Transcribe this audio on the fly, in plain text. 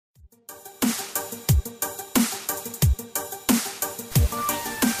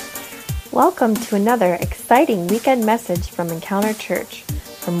Welcome to another exciting weekend message from Encounter Church.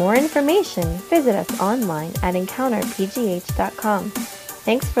 For more information, visit us online at encounterpgh.com.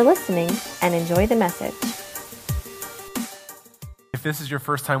 Thanks for listening and enjoy the message. If this is your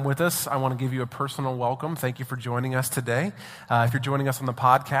first time with us, I want to give you a personal welcome. Thank you for joining us today. If you're joining us on the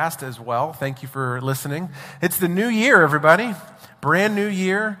podcast as well, thank you for listening. It's the new year, everybody. Brand new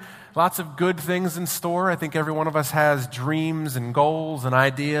year. Lots of good things in store. I think every one of us has dreams and goals and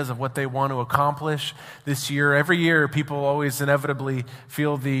ideas of what they want to accomplish this year. Every year, people always inevitably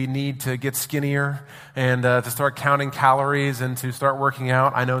feel the need to get skinnier and to start counting calories and to start working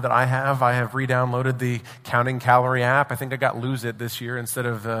out. I know that I have re-downloaded the Counting Calorie app. I think I got Lose It this year instead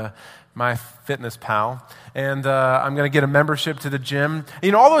of My Fitness Pal. And I'm going to get a membership to the gym.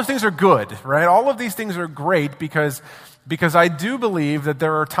 You know, all those things are good, right? All of these things are great because I do believe that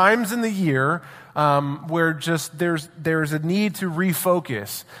there are times in the year where just there's a need to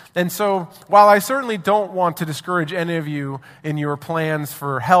refocus. And so while I certainly don't want to discourage any of you in your plans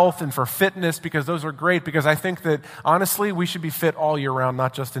for health and for fitness, because those are great, because I think that honestly we should be fit all year round,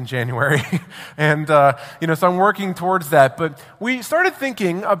 not just in January. And so I'm working towards that. But we started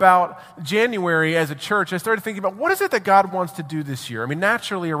thinking about January as a church. I started thinking about what is it that God wants to do this year. I mean,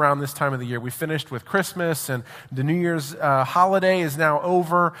 naturally around this time of the year, we finished with Christmas and the New Year's holiday is now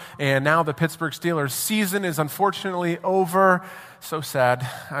over, and now the Pittsburgh Steelers season is unfortunately over. So sad.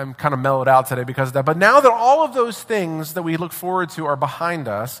 I'm kind of mellowed out today because of that. But now that all of those things that we look forward to are behind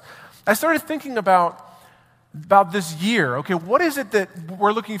us, I started thinking about this year. Okay, what is it that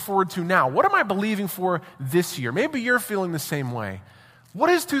we're looking forward to now? What am I believing for this year? Maybe you're feeling the same way. What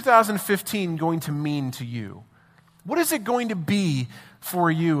is 2015 going to mean to you? What is it going to be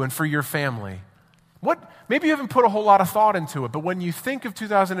for you and for your family? Maybe you haven't put a whole lot of thought into it, but when you think of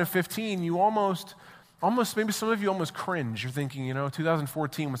 2015, you almost, maybe some of you almost cringe. You're thinking,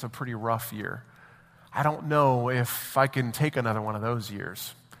 2014 was a pretty rough year. I don't know if I can take another one of those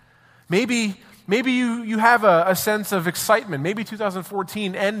years. Maybe you have a sense of excitement. Maybe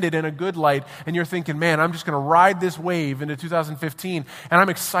 2014 ended in a good light, and you're thinking, man, I'm just going to ride this wave into 2015, and I'm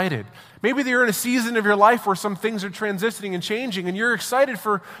excited. Maybe you're in a season of your life where some things are transitioning and changing, and you're excited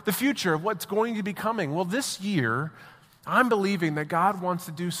for the future, of what's going to be coming. Well, this year, I'm believing that God wants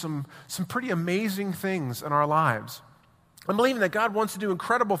to do some pretty amazing things in our lives. I'm believing that God wants to do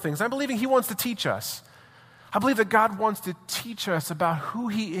incredible things. I'm believing He wants to teach us. I believe that God wants to teach us about who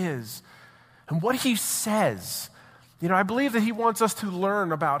He is and what He says. I believe that He wants us to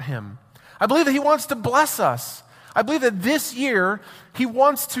learn about Him. I believe that He wants to bless us. I believe that this year, He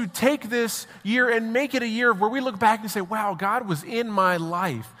wants to take this year and make it a year where we look back and say, wow, God was in my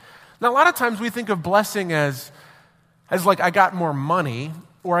life. Now, a lot of times we think of blessing as like I got more money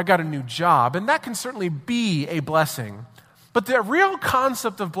or I got a new job, and that can certainly be a blessing. But the real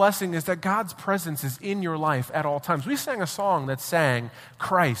concept of blessing is that God's presence is in your life at all times. We sang a song that sang,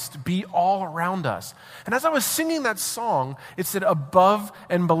 Christ, be all around us. And as I was singing that song, it said above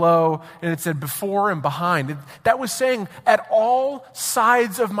and below, and it said before and behind. That was saying at all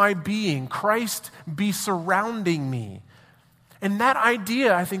sides of my being, Christ be surrounding me. And that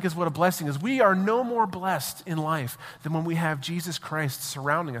idea, I think, is what a blessing is. We are no more blessed in life than when we have Jesus Christ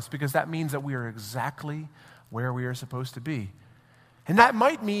surrounding us, because that means that we are exactly where we are supposed to be. And that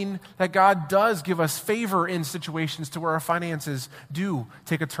might mean that God does give us favor in situations to where our finances do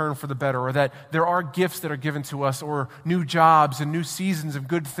take a turn for the better, or that there are gifts that are given to us, or new jobs and new seasons of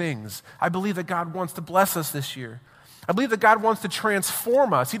good things. I believe that God wants to bless us this year. I believe that God wants to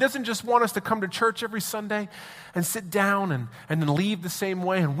transform us. He doesn't just want us to come to church every Sunday and sit down and then leave the same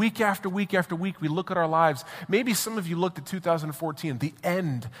way. And week after week after week, we look at our lives. Maybe some of you looked at 2014, the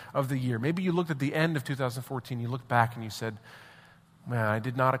end of the year. Maybe you looked at the end of 2014, you looked back and you said, man, I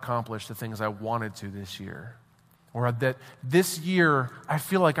did not accomplish the things I wanted to this year. Or that this year, I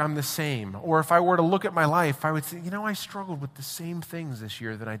feel like I'm the same. Or if I were to look at my life, I would say, I struggled with the same things this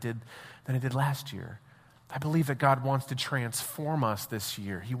year that I did last year. I believe that God wants to transform us this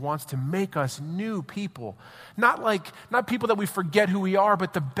year. He wants to make us new people. Not people that we forget who we are,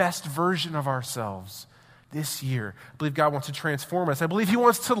 but the best version of ourselves this year. I believe God wants to transform us. I believe He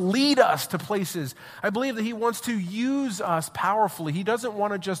wants to lead us to places. I believe that He wants to use us powerfully. He doesn't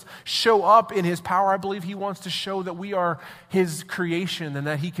want to just show up in His power. I believe He wants to show that we are His creation and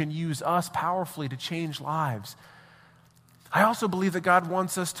that He can use us powerfully to change lives. I also believe that God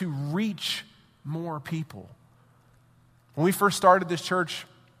wants us to reach more people. When we first started this church,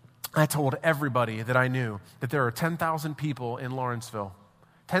 I told everybody that I knew that there are 10,000 people in Lawrenceville.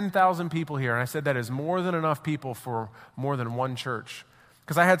 10,000 people here. And I said that is more than enough people for more than one church.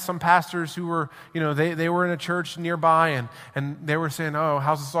 Because I had some pastors who were, they were in a church nearby and they were saying, oh,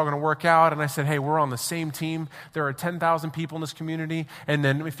 how's this all going to work out? And I said, hey, we're on the same team. There are 10,000 people in this community. And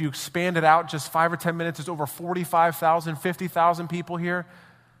then if you expand it out just 5 or 10 minutes, it's over 45,000, 50,000 people here.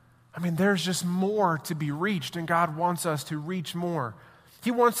 I mean, there's just more to be reached, and God wants us to reach more.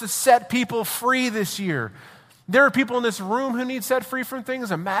 He wants to set people free this year. There are people in this room who need set free from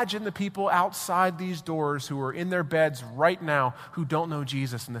things. Imagine the people outside these doors who are in their beds right now who don't know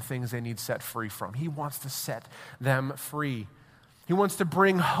Jesus and the things they need set free from. He wants to set them free. He wants to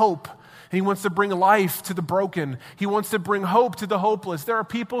bring hope. He wants to bring life to the broken. He wants to bring hope to the hopeless. There are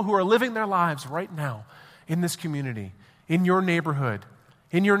people who are living their lives right now in this community, in your neighborhood,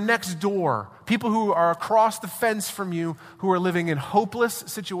 in your next door, people who are across the fence from you who are living in hopeless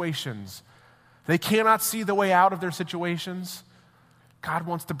situations. They cannot see the way out of their situations. God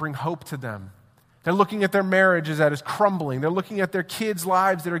wants to bring hope to them. They're looking at their marriages that is crumbling. They're looking at their kids'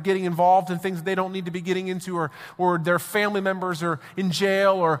 lives that are getting involved in things they don't need to be getting into, or their family members are in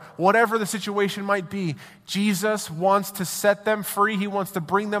jail, or whatever the situation might be. Jesus wants to set them free. He wants to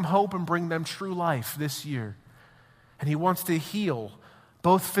bring them hope and bring them true life this year. And He wants to heal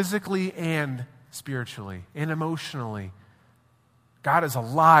both physically and spiritually and emotionally. God is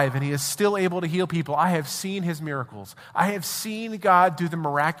alive and He is still able to heal people. I have seen His miracles. I have seen God do the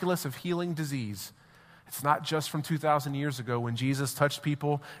miraculous of healing disease. It's not just from 2,000 years ago when Jesus touched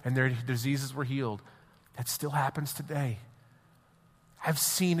people and their diseases were healed. That still happens today. I've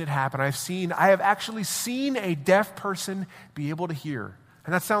seen it happen. I have actually seen a deaf person be able to hear.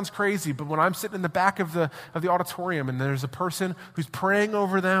 And that sounds crazy, but when I'm sitting in the back of the auditorium and there's a person who's praying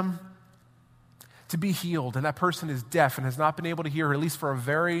over them to be healed, and that person is deaf and has not been able to hear, at least for a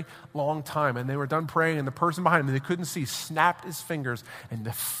very long time, and they were done praying, and the person behind them, they couldn't see, snapped his fingers, and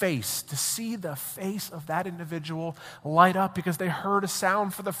to see the face of that individual light up because they heard a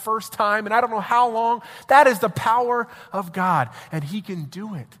sound for the first time, and I don't know how long, that is the power of God, and He can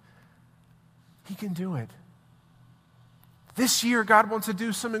do it. He can do it. This year, God wants to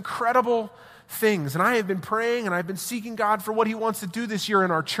do some incredible things. And I have been praying and I've been seeking God for what He wants to do this year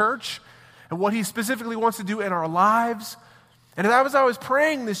in our church and what He specifically wants to do in our lives. And as I was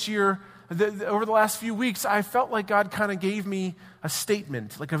praying this year, over the last few weeks, I felt like God kind of gave me a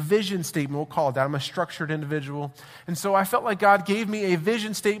statement, like a vision statement, we'll call it that. I'm a structured individual. And so I felt like God gave me a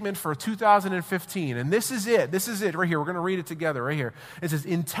vision statement for 2015. And this is it right here. We're going to read it together right here. It says,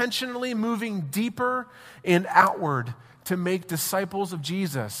 intentionally moving deeper and outward to make disciples of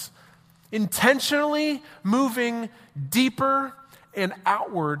Jesus. Intentionally moving deeper and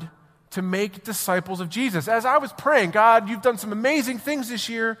outward to make disciples of Jesus. As I was praying, God, You've done some amazing things this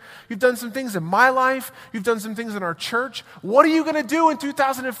year. You've done some things in my life. You've done some things in our church. What are You going to do in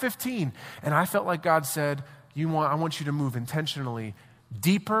 2015? And I felt like God said, I want you to move intentionally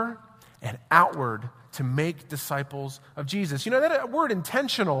deeper and outward to make disciples of Jesus. You know, that word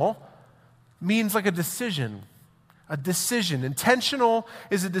intentional means like a decision. A decision. Intentional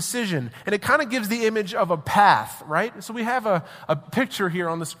is a decision. And it kind of gives the image of a path, right? So we have a picture here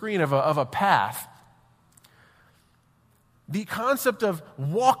on the screen of a path. The concept of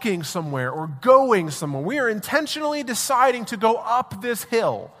walking somewhere or going somewhere. We are intentionally deciding to go up this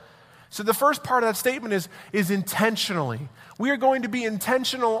hill. So the first part of that statement is intentionally. We are going to be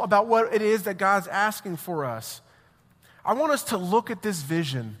intentional about what it is that God's asking for us. I want us to look at this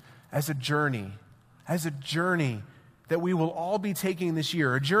vision as a journey that we will all be taking this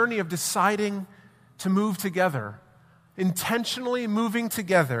year, a journey of deciding to move together, intentionally moving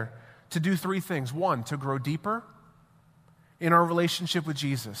together to do three things. One, to grow deeper in our relationship with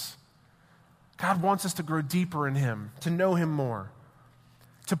Jesus. God wants us to grow deeper in Him, to know Him more,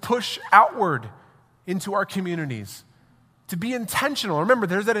 to push outward into our communities, to be intentional. Remember,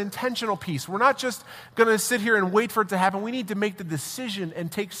 there's that intentional piece. We're not just going to sit here and wait for it to happen. We need to make the decision and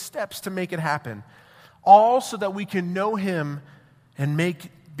take steps to make it happen. All so that we can know Him and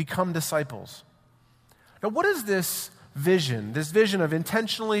become disciples. Now, what is this vision of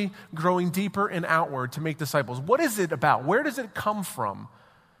intentionally growing deeper and outward to make disciples? What is it about? Where does it come from?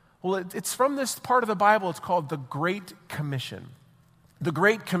 Well, it's from this part of the Bible. It's called the Great Commission. The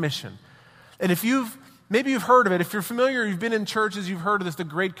Great Commission. And maybe you've heard of it. If you're familiar, you've been in churches, you've heard of this, the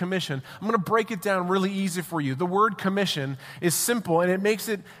Great Commission. I'm going to break it down really easy for you. The word commission is simple, and it makes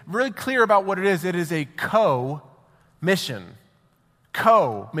it really clear about what it is. It is a co-mission.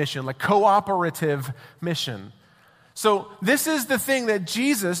 Co-mission, like cooperative mission. So this is the thing that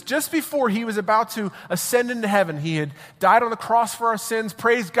Jesus, just before He was about to ascend into heaven, He had died on the cross for our sins.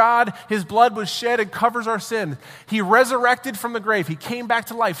 Praise God, His blood was shed and covers our sin. He resurrected from the grave. He came back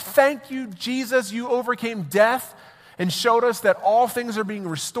to life. Thank you, Jesus, You overcame death and showed us that all things are being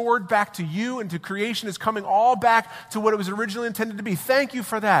restored back to you and to creation is coming all back to what it was originally intended to be. Thank you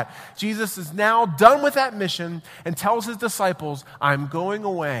for that. Jesus is now done with that mission and tells his disciples, I'm going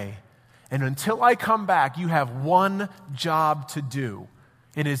away, and until I come back, you have one job to do.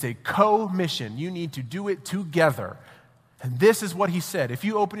 It is a co-mission. You need to do it together. And this is what he said. If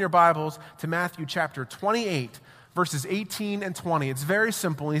you open your Bibles to Matthew chapter 28, verses 18 and 20, it's very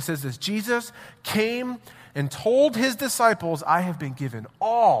simple. And he says this, Jesus came and told his disciples, I have been given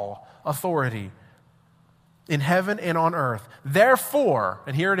all authority in heaven and on earth. Therefore,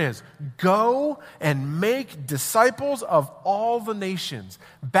 and here it is, go and make disciples of all the nations,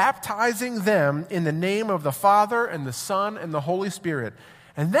 baptizing them in the name of the Father and the Son and the Holy Spirit.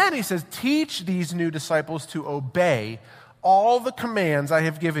 And then he says, teach these new disciples to obey all the commands I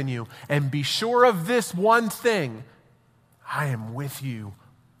have given you, and be sure of this one thing, I am with you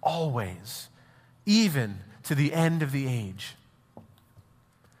always, even to the end of the age.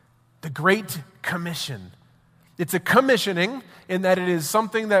 The Great Commission. It's a commissioning in that it is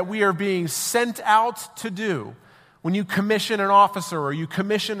something that we are being sent out to do. When you commission an officer or you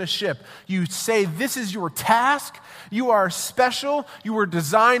commission a ship, you say, this is your task, you are special, you were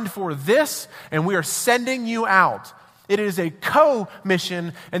designed for this, and we are sending you out. It is a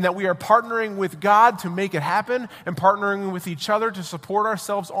co-mission in that we are partnering with God to make it happen and partnering with each other to support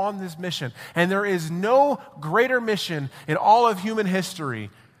ourselves on this mission. And there is no greater mission in all of human history,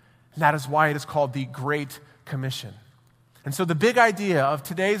 and that is why it is called the Great Commission. And so the big idea of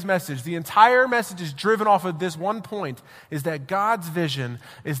today's message, the entire message is driven off of this one point, is that God's vision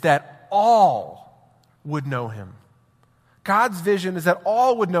is that all would know him. God's vision is that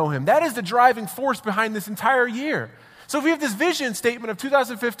all would know him. That is the driving force behind this entire year. So if we have this vision statement of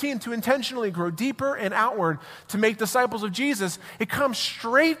 2015 to intentionally grow deeper and outward to make disciples of Jesus, it comes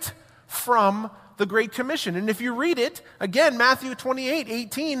straight from the Great Commission. And if you read it, again, Matthew 28,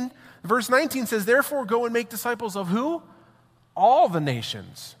 18, verse 19 says, therefore go and make disciples of who? All the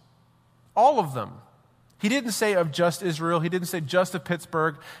nations. All of them. He didn't say of just Israel. He didn't say just of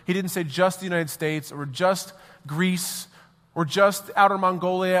Pittsburgh. He didn't say just the United States or just Greece or just outer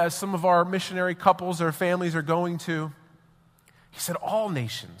Mongolia, as some of our missionary couples or families are going to. He said all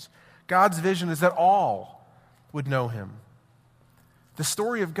nations. God's vision is that all would know him. The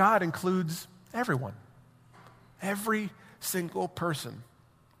story of God includes everyone. Every single person.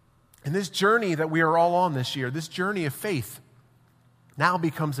 And this journey that we are all on this year, this journey of faith, now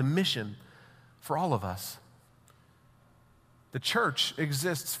becomes a mission for all of us. The church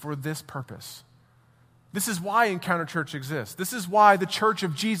exists for this purpose. This is why Encounter Church exists. This is why the Church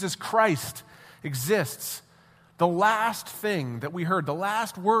of Jesus Christ exists. The last thing that we heard, the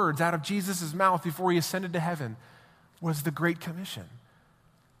last words out of Jesus' mouth before he ascended to heaven was the Great Commission.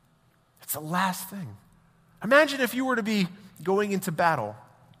 It's the last thing. Imagine if you were to be going into battle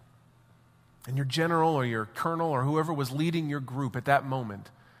and your general or your colonel or whoever was leading your group at that moment,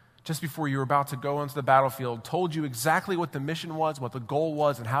 just before you were about to go onto the battlefield, told you exactly what the mission was, what the goal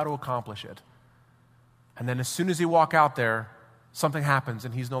was, and how to accomplish it. And then as soon as you walk out there, something happens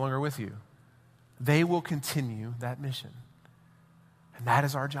and he's no longer with you. They will continue that mission. And that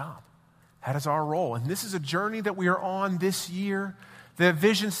is our job. That is our role. And this is a journey that we are on this year. The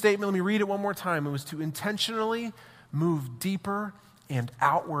vision statement, let me read it one more time. It was to intentionally move deeper and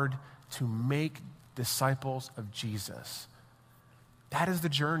outward to make disciples of Jesus. That is the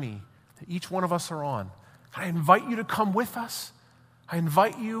journey that each one of us are on. I invite you to come with us. I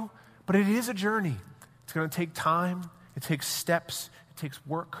invite you, but it is a journey. It's going to take time. It takes steps. It takes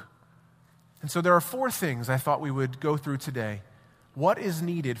work. And so there are 4 things I thought we would go through today. What is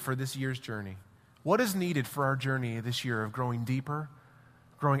needed for this year's journey? What is needed for our journey this year of growing deeper,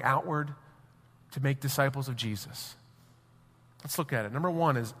 growing outward to make disciples of Jesus? Let's look at it. Number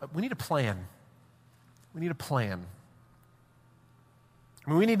 1 is we need a plan. We need a plan. I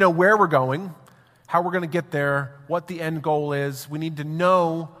mean, we need to know where we're going, how we're going to get there, what the end goal is. We need to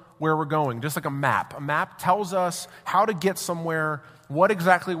know where we're going, just like a map. A map tells us how to get somewhere, what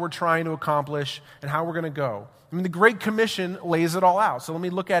exactly we're trying to accomplish, and how we're going to go. I mean, the Great Commission lays it all out. So let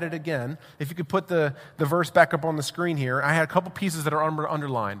me look at it again. If you could put the verse back up on the screen here. I had a couple pieces that are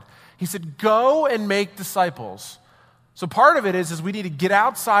underlined. He said, go and make disciples. So part of it is we need to get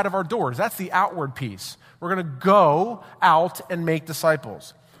outside of our doors. That's the outward piece. We're going to go out and make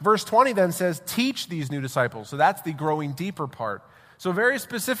disciples. Verse 20 then says, teach these new disciples. So that's the growing deeper part. So very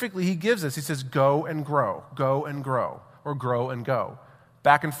specifically, he gives us, he says, go and grow, or grow and go.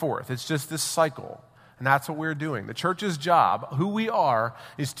 Back and forth. It's just this cycle. And that's what we're doing. The church's job, who we are,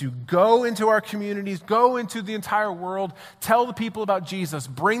 is to go into our communities, go into the entire world, tell the people about Jesus,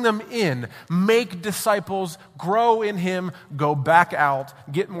 bring them in, make disciples, grow in him, go back out,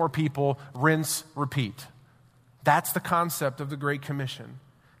 get more people, rinse, repeat. That's the concept of the Great Commission.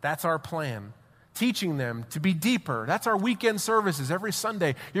 That's our plan. Teaching them to be deeper. That's our weekend services. Every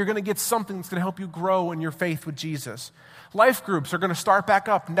Sunday, you're going to get something that's going to help you grow in your faith with Jesus. Life groups are going to start back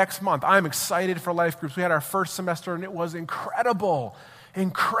up next month. I'm excited for life groups. We had our first semester, and it was incredible.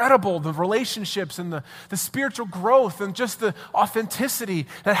 Incredible, the relationships and the spiritual growth and just the authenticity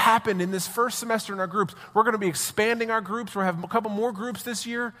that happened in this first semester in our groups. We're going to be expanding our groups. We're going to have a couple more groups this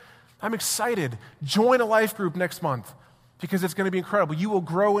year. I'm excited. Join a life group next month because it's going to be incredible. You will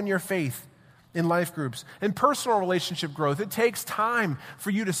grow in your faith in life groups. And personal relationship growth, it takes time for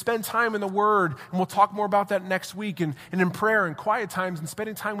you to spend time in the Word, and we'll talk more about that next week, and in prayer and quiet times and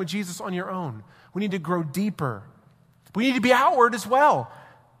spending time with Jesus on your own. We need to grow deeper. We need to be outward as well.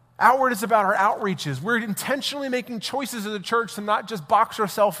 Outward is about our outreaches. We're intentionally making choices as a church to not just box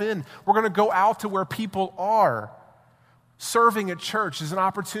ourselves in. We're going to go out to where people are. Serving at church is an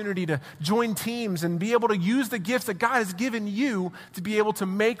opportunity to join teams and be able to use the gifts that God has given you to be able to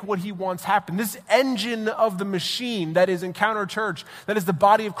make what he wants happen. This engine of the machine that is Encounter Church, that is the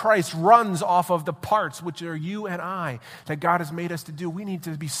body of Christ, runs off of the parts, which are you and I, that God has made us to do. We need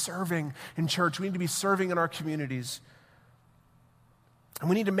to be serving in church. We need to be serving in our communities. And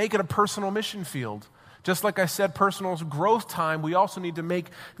we need to make it a personal mission field. Just like I said, personal growth time, we also need to make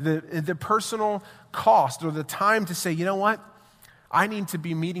the personal cost or the time to say, you know what? I need to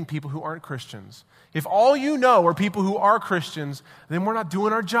be meeting people who aren't Christians. If all you know are people who are Christians, then we're not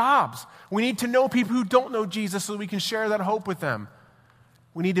doing our jobs. We need to know people who don't know Jesus so we can share that hope with them.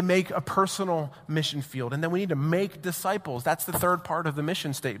 We need to make a personal mission field, and then we need to make disciples. That's the third part of the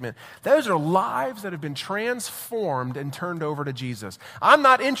mission statement. Those are lives that have been transformed and turned over to Jesus. I'm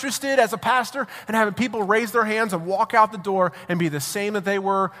not interested as a pastor in having people raise their hands and walk out the door and be the same that they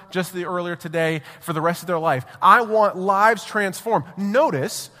were just earlier today for the rest of their life. I want lives transformed.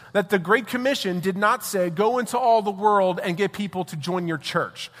 Notice that the Great Commission did not say, go into all the world and get people to join your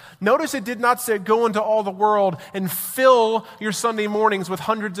church. Notice it did not say, go into all the world and fill your Sunday mornings with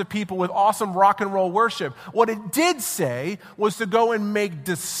hundreds of people with awesome rock and roll worship. What it did say was to go and make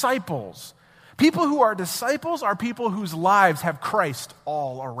disciples. People who are disciples are people whose lives have Christ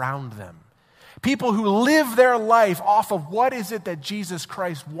all around them. People who live their life off of what is it that Jesus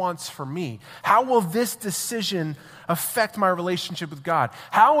Christ wants for me? How will this decision affect my relationship with God?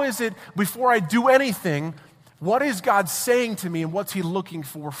 How is it, before I do anything, what is God saying to me and what's he looking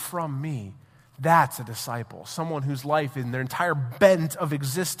for from me? That's a disciple, someone whose life and their entire bent of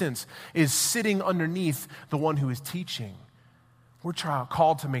existence is sitting underneath the one who is teaching. We're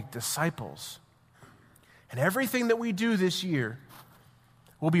called to make disciples. And everything that we do this year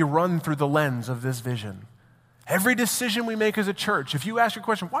will be run through the lens of this vision. Every decision we make as a church, if you ask your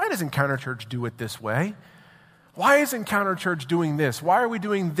question, why does Encounter Church do it this way? Why is Encounter Church doing this? Why are we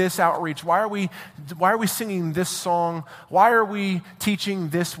doing this outreach? Why are we singing this song? Why are we teaching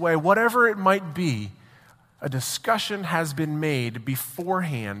this way? Whatever it might be, a discussion has been made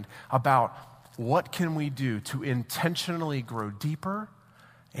beforehand about what can we do to intentionally grow deeper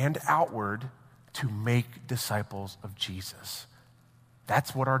and outward to make disciples of Jesus.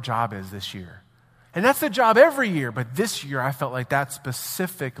 That's what our job is this year. And that's the job every year, but this year I felt like that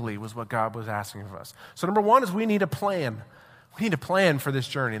specifically was what God was asking of us. So number one is we need a plan. We need a plan for this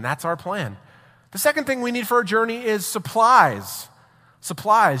journey, and that's our plan. The second thing we need for our journey is supplies.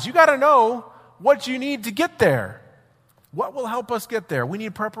 Supplies. You got to know what you need to get there. What will help us get there? We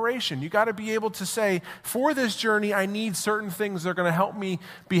need preparation. You got to be able to say, for this journey, I need certain things that are going to help me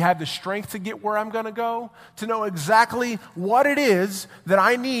have the strength to get where I'm going to go, to know exactly what it is that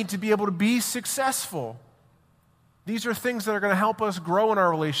I need to be able to be successful. These are things that are going to help us grow in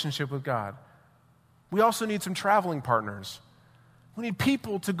our relationship with God. We also need some traveling partners. We need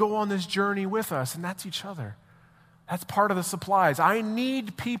people to go on this journey with us, and that's each other. That's part of the supplies. I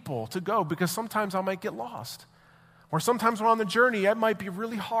need people to go because sometimes I might get lost. Or sometimes when I'm on the journey, it might be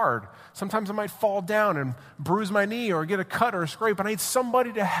really hard. Sometimes I might fall down and bruise my knee or get a cut or a scrape. And I need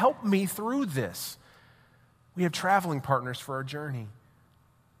somebody to help me through this. We have traveling partners for our journey.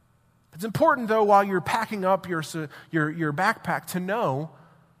 It's important, though, while you're packing up your backpack to know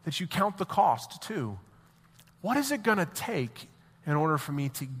that you count the cost, too. What is it going to take in order for me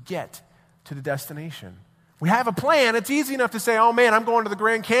to get to the destination? We have a plan. It's easy enough to say, oh, man, I'm going to the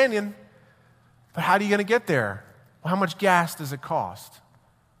Grand Canyon. But how are you going to get there? Well, how much gas does it cost?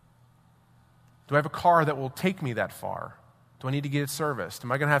 Do I have a car that will take me that far? Do I need to get it serviced?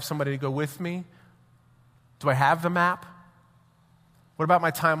 Am I going to have somebody to go with me? Do I have the map? What about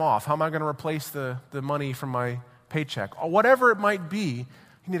my time off? How am I going to replace the money from my paycheck? Or whatever it might be,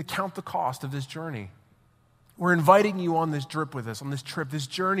 you need to count the cost of this journey. We're inviting you on this trip with us, on this trip, this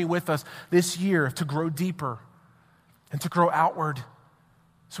journey with us this year to grow deeper and to grow outward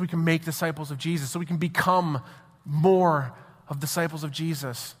so we can make disciples of Jesus, so we can become more of disciples of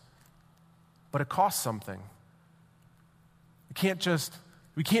Jesus. But it costs something.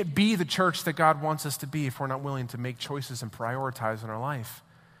 We can't be the church that God wants us to be if we're not willing to make choices and prioritize in our life.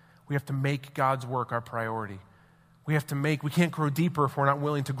 We have to make God's work our priority. We can't grow deeper if we're not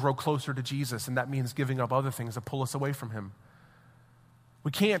willing to grow closer to Jesus, and that means giving up other things that pull us away from him.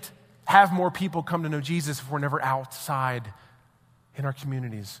 We can't have more people come to know Jesus if we're never outside in our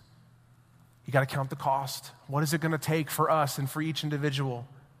communities. You got to count the cost. What is it going to take for us and for each individual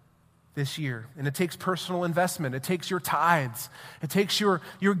this year? And it takes personal investment. It takes your tithes. It takes your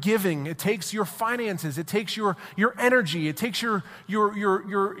giving. It takes your finances. It takes your energy. It takes your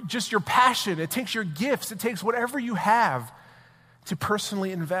just your passion. It takes your gifts. It takes whatever you have to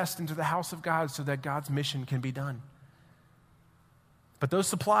personally invest into the house of God so that God's mission can be done. But those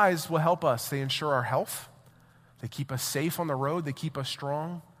supplies will help us. They ensure our health. They keep us safe on the road. They keep us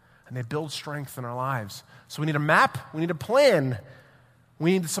strong. And they build strength in our lives. So we need a map. We need a plan.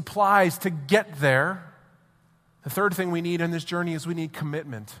 We need the supplies to get there. The third thing we need in this journey is we need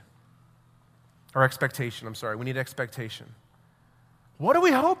commitment. Or expectation, We need expectation. What are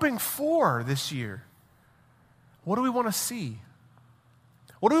we hoping for this year? What do we want to see?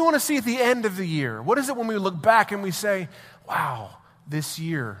 What do we want to see at the end of the year? What is it when we look back and we say, wow, this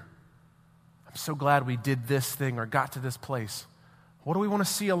year, I'm so glad we did this thing or got to this place. What do we want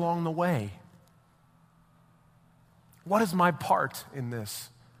to see along the way? What is my part in this?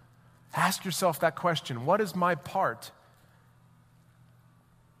 Ask yourself that question. What is my part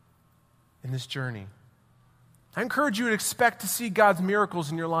in this journey? I encourage you to expect to see God's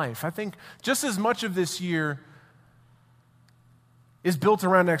miracles in your life. I think just as much of this year is built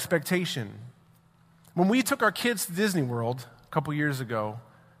around expectation. When we took our kids to Disney World a couple years ago,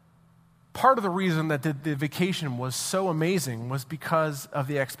 part of the reason that the vacation was so amazing was because of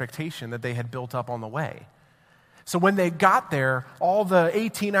the expectation that they had built up on the way. So when they got there, all the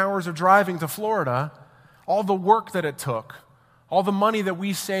 18 hours of driving to Florida, all the work that it took, all the money that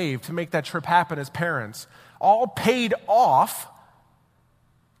we saved to make that trip happen as parents, all paid off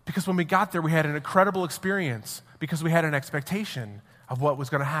because when we got there, we had an incredible experience because we had an expectation of what was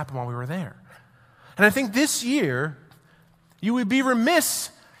going to happen while we were there. And I think this year, you would be remiss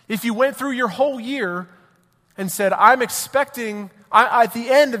if you went through your whole year and said, I'm expecting, at the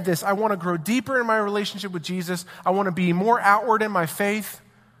end of this, I want to grow deeper in my relationship with Jesus. I want to be more outward in my faith.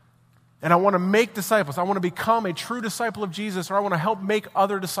 And I want to make disciples. I want to become a true disciple of Jesus, or I want to help make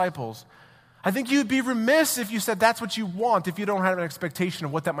other disciples. I think you'd be remiss if you said that's what you want if you don't have an expectation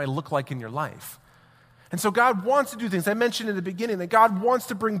of what that might look like in your life. And so God wants to do things. I mentioned in the beginning that God wants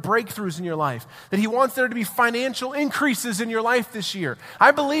to bring breakthroughs in your life, that he wants there to be financial increases in your life this year.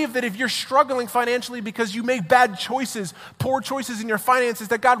 I believe that if you're struggling financially because you make bad choices, poor choices in your finances,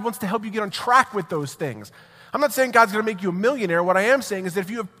 that God wants to help you get on track with those things. I'm not saying God's going to make you a millionaire. What I am saying is that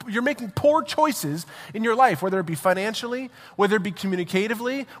if you're making poor choices in your life, whether it be financially, whether it be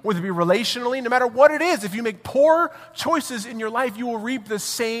communicatively, whether it be relationally, no matter what it is, if you make poor choices in your life, you will reap the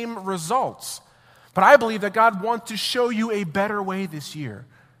same results. But I believe that God wants to show you a better way this year.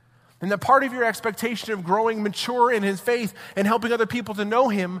 And that part of your expectation of growing mature in his faith and helping other people to know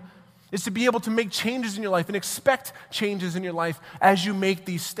him is to be able to make changes in your life and expect changes in your life as you make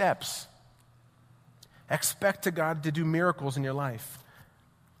these steps. Expect God to do miracles in your life,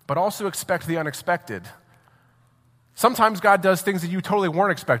 but also expect the unexpected. Sometimes God does things that you totally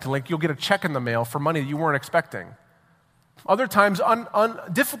weren't expecting, like you'll get a check in the mail for money that you weren't expecting. Other times,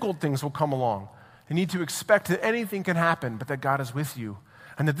 difficult things will come along. You need to expect that anything can happen, but that God is with you.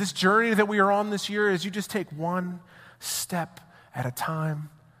 And that this journey that we are on this year is you just take one step at a time,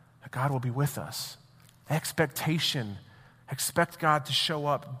 that God will be with us. Expectation. Expect God to show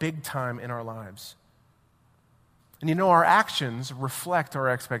up big time in our lives. And you know, our actions reflect our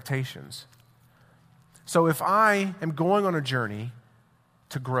expectations. So if I am going on a journey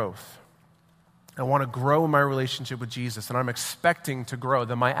to growth, I want to grow in my relationship with Jesus, and I'm expecting to grow,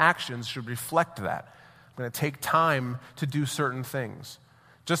 then my actions should reflect that. I'm going to take time to do certain things.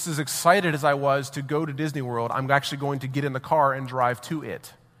 Just as excited as I was to go to Disney World, I'm actually going to get in the car and drive to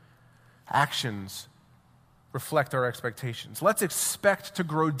it. Actions reflect our expectations. Let's expect to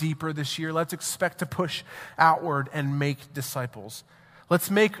grow deeper this year. Let's expect to push outward and make disciples. Let's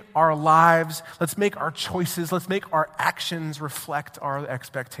make our lives, let's make our choices, let's make our actions reflect our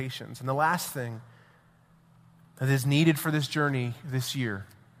expectations. And the last thing that is needed for this journey this year.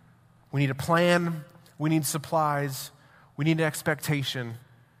 We need a plan, we need supplies, we need expectation,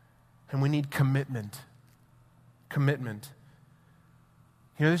 and we need commitment. Commitment.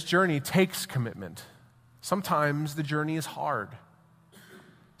 You know, this journey takes commitment. Sometimes the journey is hard.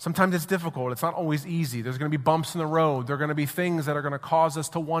 Sometimes it's difficult. It's not always easy. There's going to be bumps in the road. There are going to be things that are going to cause us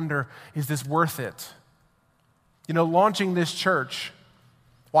to wonder, is this worth it? You know, launching this church,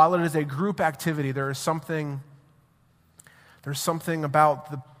 while it is a group activity, there's something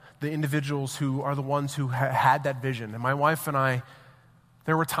about the individuals who are the ones who had that vision. And my wife and I,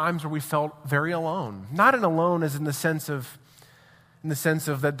 there were times where we felt very alone. Not alone as in the sense of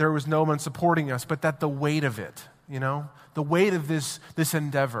that there was no one supporting us, but that the weight of it, you know, the weight of this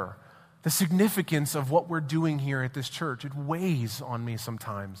endeavor, the significance of what we're doing here at this church, it weighs on me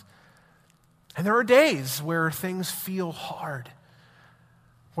sometimes. And there are days where things feel hard,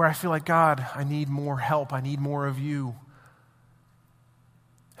 where I feel like, God, I need more help. I need more of you.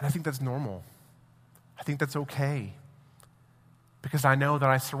 And I think that's normal. I think that's okay. Because I know that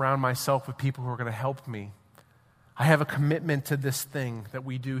I surround myself with people who are going to help me. I have a commitment to this thing that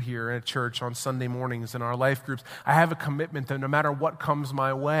we do here at church on Sunday mornings in our life groups. I have a commitment that no matter what comes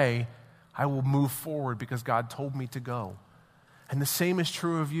my way, I will move forward because God told me to go. And the same is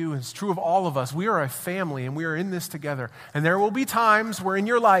true of you. It's true of all of us. We are a family and we are in this together. And there will be times where in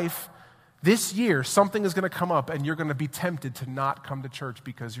your life, this year, something is going to come up and you're going to be tempted to not come to church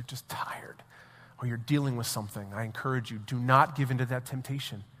because you're just tired or you're dealing with something. I encourage you, do not give into that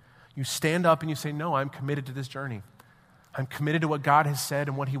temptation. You stand up and you say, no, I'm committed to this journey. I'm committed to what God has said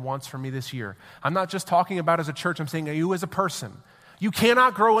and what he wants from me this year. I'm not just talking about as a church, I'm saying you as a person. You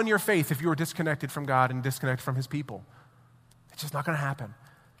cannot grow in your faith if you are disconnected from God and disconnected from his people. It's just not going to happen.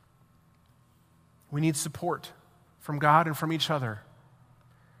 We need support from God and from each other.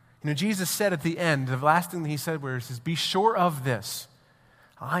 You know, Jesus said at the end, the last thing that he said was, be sure of this,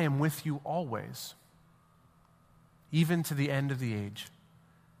 I am with you always, even to the end of the age.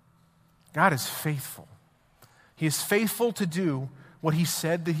 God is faithful. He is faithful to do what he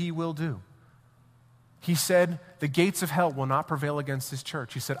said that he will do. He said, the gates of hell will not prevail against his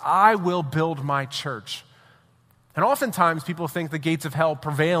church. He said, I will build my church. And oftentimes people think the gates of hell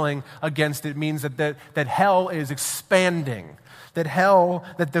prevailing against it means that hell is expanding.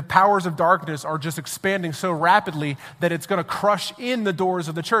 That the powers of darkness are just expanding so rapidly that it's going to crush in the doors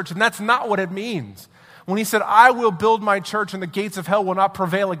of the church. And that's not what it means. When he said, I will build my church and the gates of hell will not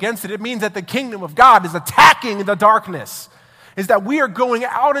prevail against it, it means that the kingdom of God is attacking the darkness. Is that we are going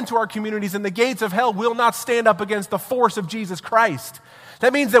out into our communities and the gates of hell will not stand up against the force of Jesus Christ.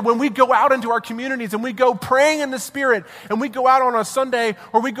 That means that when we go out into our communities and we go praying in the Spirit and we go out on a Sunday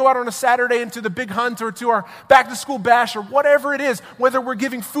or we go out on a Saturday into the big hunt or to our back to school bash or whatever it is, whether we're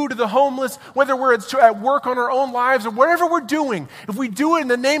giving food to the homeless, whether we're at work on our own lives or whatever we're doing, if we do it in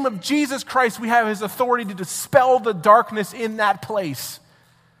the name of Jesus Christ, we have his authority to dispel the darkness in that place.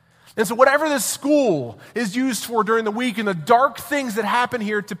 And so whatever this school is used for during the week and the dark things that happen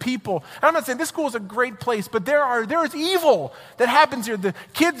here to people, and I'm not saying this school is a great place, but there is evil that happens here. The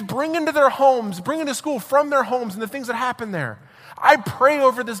kids bring into school from their homes and the things that happen there. I pray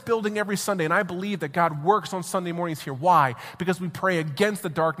over this building every Sunday, and I believe that God works on Sunday mornings here. Why? Because we pray against the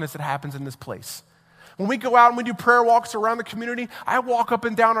darkness that happens in this place. When we go out and we do prayer walks around the community, I walk up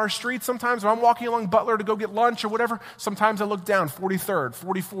and down our streets sometimes. When I'm walking along Butler to go get lunch or whatever, sometimes I look down 43rd,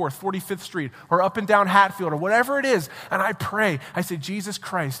 44th, 45th Street, or up and down Hatfield, or whatever it is, and I pray. I say, Jesus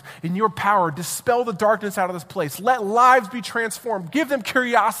Christ, in your power, dispel the darkness out of this place. Let lives be transformed. Give them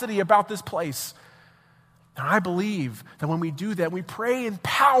curiosity about this place. And I believe that when we do that, we pray in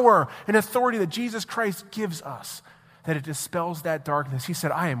power and authority that Jesus Christ gives us, that it dispels that darkness. He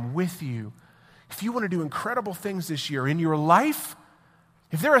said, I am with you. If you want to do incredible things this year in your life,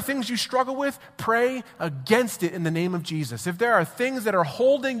 if there are things you struggle with, pray against it in the name of Jesus. If there are things that are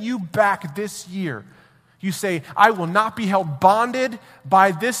holding you back this year, you say, I will not be held bonded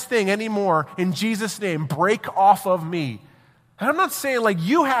by this thing anymore. In Jesus' name, break off of me. And I'm not saying like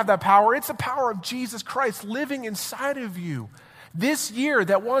you have that power. It's the power of Jesus Christ living inside of you this year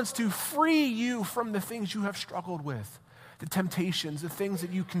that wants to free you from the things you have struggled with. The temptations, the things that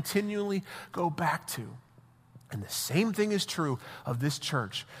you continually go back to. And the same thing is true of this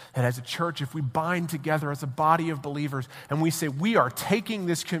church. And as a church, if we bind together as a body of believers and we say we are taking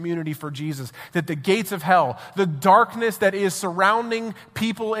this community for Jesus, that the gates of hell, the darkness that is surrounding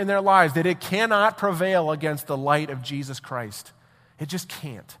people in their lives, that it cannot prevail against the light of Jesus Christ. It just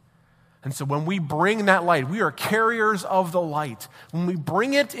can't. And so when we bring that light, we are carriers of the light. When we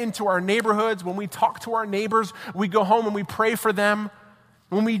bring it into our neighborhoods, when we talk to our neighbors, we go home and we pray for them,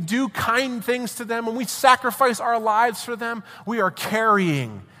 when we do kind things to them, when we sacrifice our lives for them, we are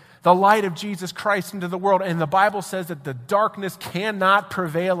carrying the light of Jesus Christ into the world. And the Bible says that the darkness cannot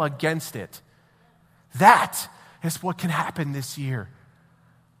prevail against it. That is what can happen this year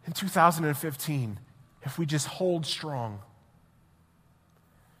in 2015 if we just hold strong.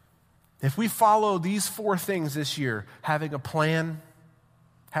 If we follow these 4 things this year, having a plan,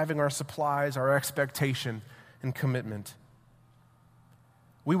 having our supplies, our expectation, and commitment,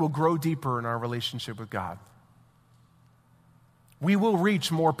 we will grow deeper in our relationship with God. We will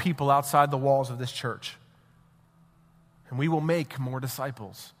reach more people outside the walls of this church. And we will make more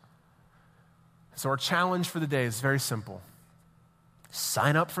disciples. So our challenge for the day is very simple.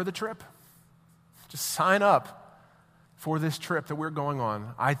 Sign up for the trip. Just sign up for this trip that we're going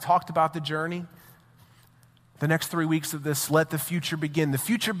on. I talked about the journey. The next 3 weeks of this, let the future begin. The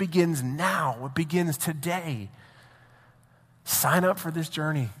future begins now. It begins today. Sign up for this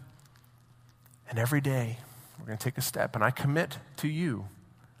journey. And every day, we're going to take a step. And I commit to you,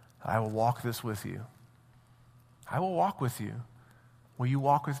 I will walk this with you. I will walk with you. Will you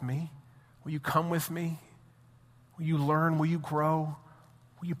walk with me? Will you come with me? Will you learn? Will you grow?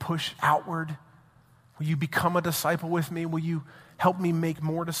 Will you push outward? Will you become a disciple with me? Will you help me make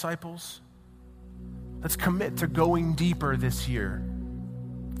more disciples? Let's commit to going deeper this year.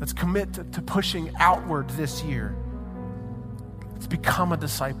 Let's commit to pushing outward this year. Let's become a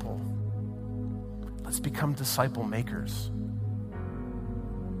disciple. Let's become disciple makers.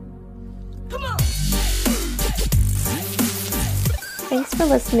 Come on! Thanks for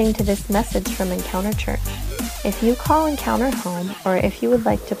listening to this message from Encounter Church. If you call Encounter home, or if you would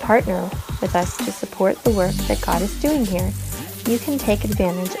like to partner with us to support the work that God is doing here, you can take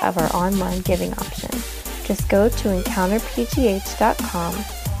advantage of our online giving option. Just go to encounterpgh.com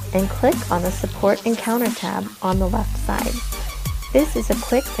and click on the Support Encounter tab on the left side. This is a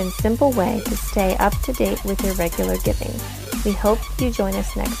quick and simple way to stay up to date with your regular giving. We hope you join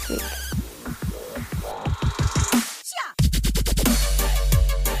us next week.